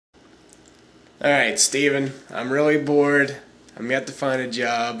Alright, Steven, I'm really bored. I'm yet to find a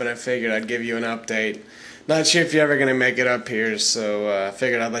job, but I figured I'd give you an update. Not sure if you're ever going to make it up here, so I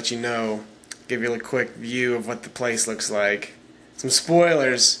figured I'd let you know, give you a quick view of what the place looks like. Some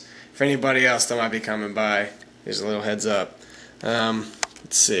spoilers for anybody else that might be coming by. Here's a little heads up.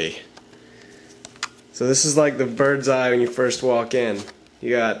 Let's see. So this is like the bird's eye when you first walk in.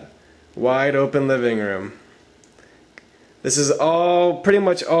 You got wide open living room. This is pretty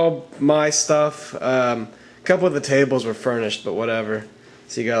much all my stuff. A couple of the tables were furnished, but whatever.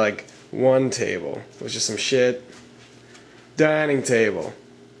 So you got like one table, which is some shit. Dining table.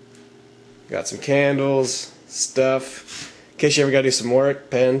 Got some candles, stuff. In case you ever gotta do some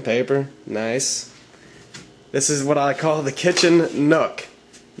work, pen, paper, nice. This is what I call the kitchen nook.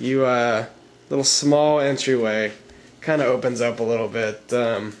 You little small entryway, kind of opens up a little bit.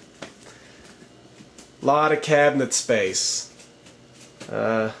 Lot of cabinet space.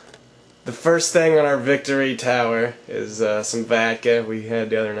 The first thing on our victory tower is some vodka we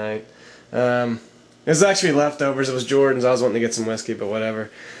had the other night. It was actually leftovers. It was Jordan's. I was wanting to get some whiskey, but whatever.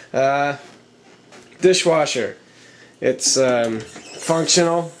 Dishwasher. It's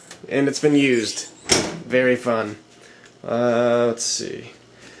functional and it's been used. Very fun. Let's see.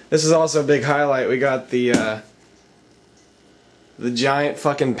 This is also a big highlight. We got the giant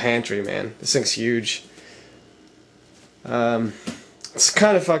fucking pantry, man. This thing's huge. It's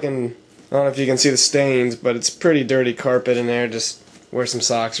kind of fucking, I don't know if you can see the stains, but it's pretty dirty carpet in there. Just wear some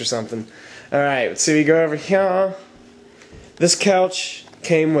socks or something. Alright, so we go over here. This couch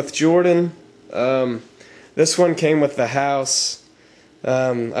came with Jordan. This one came with the house.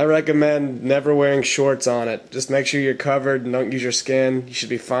 I recommend never wearing shorts on it. Just make sure you're covered and don't use your skin. You should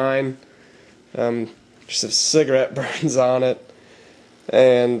be fine. Just have cigarette burns on it.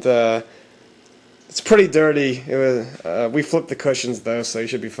 And it's pretty dirty. It was, we flipped the cushions though, so you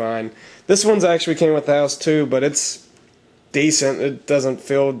should be fine. This one's actually came with the house too, but it's decent. It doesn't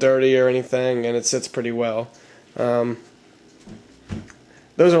feel dirty or anything, and it sits pretty well. Those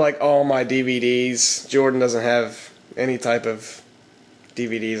are like all my DVDs. Jordan doesn't have any type of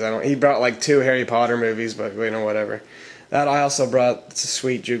DVDs. He brought like 2 Harry Potter movies, but you know, whatever. That I also brought. It's a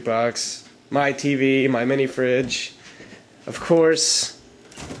sweet jukebox. My TV, my mini fridge, of course.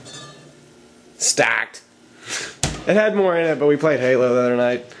 Stacked. It had more in it, but we played Halo the other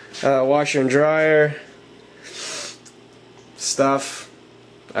night. Washer and dryer, stuff,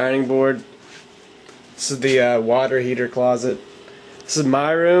 ironing board. This is the water heater closet. This is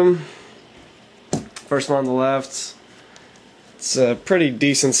my room. First one on the left. It's a pretty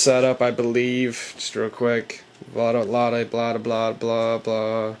decent setup, I believe. Just real quick. Blah blah blah blah blah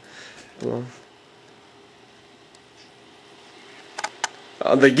blah blah.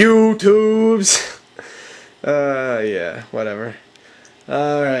 On the YouTubes. Yeah, whatever.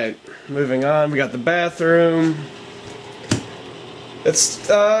 Alright, moving on. We got the bathroom. It's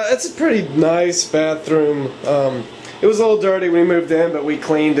a pretty nice bathroom. It was a little dirty when we moved in, but we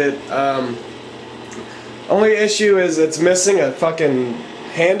cleaned it. Only issue is it's missing a fucking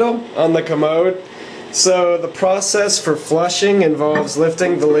handle on the commode. So the process for flushing involves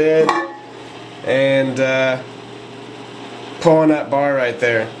lifting the lid and pulling that bar right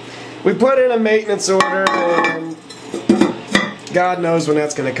there. We put in a maintenance order, and God knows when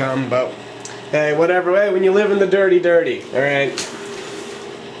that's gonna come, but hey, whatever. Hey, when you live in the dirty, alright?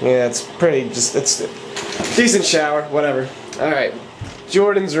 Yeah, it's pretty, it's a decent shower, whatever. Alright,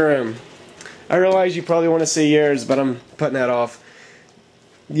 Jordan's room. I realize you probably want to see yours, but I'm putting that off.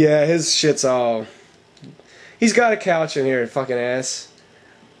 Yeah, his shit's all... He's got a couch in here, fucking ass.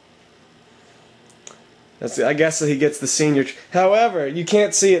 I guess he gets the senior. However, you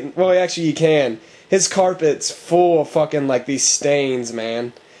can't see it. Well, actually, you can. His carpet's full of fucking like these stains,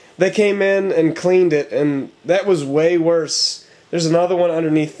 man. They came in and cleaned it, and that was way worse. There's another one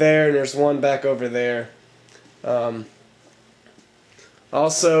underneath there, and there's one back over there.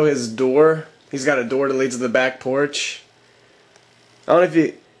 Also, his door. He's got a door that leads to the back porch. I don't know if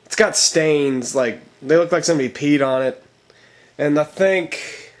you. It's got stains. Like they look like somebody peed on it, and I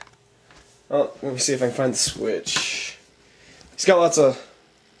think. Oh, let me see if I can find the switch. He's got lots of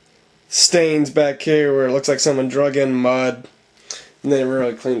stains back here where it looks like someone drug in mud and they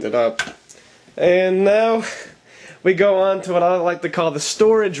really cleaned it up. And now we go on to what I like to call the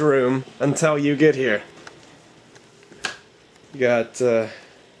storage room until you get here. You got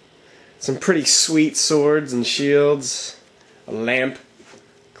some pretty sweet swords and shields, a lamp,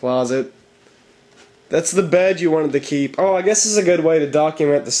 closet. That's the bed you wanted to keep. Oh, I guess this is a good way to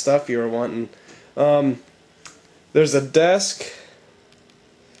document the stuff you were wanting. There's a desk,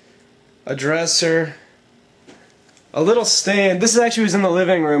 a dresser, a little stand. This actually was in the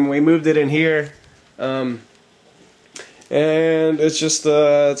living room. We moved it in here. And it's just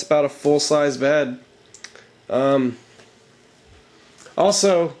it's about a full-size bed.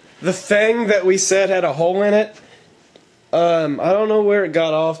 Also, the thing that we said had a hole in it, I don't know where it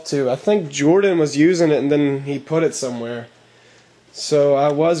got off to. I think Jordan was using it and then he put it somewhere. So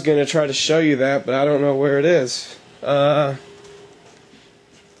I was going to try to show you that, but I don't know where it is.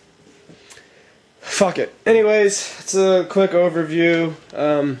 Fuck it. Anyways, it's a quick overview.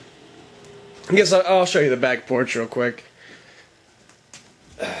 I guess I'll show you the back porch real quick.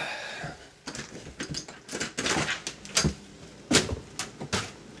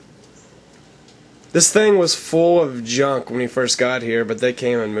 This thing was full of junk when we first got here, but they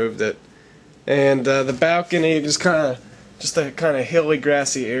came and moved it. And the balcony, just a kind of hilly,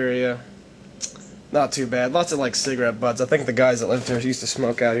 grassy area. Not too bad. Lots of like cigarette butts. I think the guys that lived here used to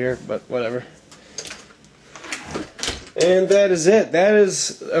smoke out here, but whatever. And that is it. That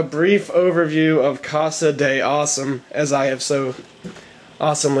is a brief overview of Casa de Awesome, as I have so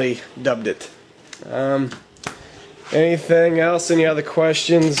awesomely dubbed it. Anything else? Any other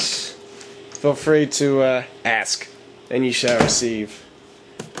questions? Feel free to ask, and you shall receive.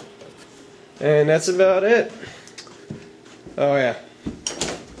 And that's about it. Oh yeah.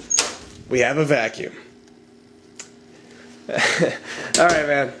 We have a vacuum. Alright,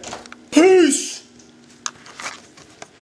 man.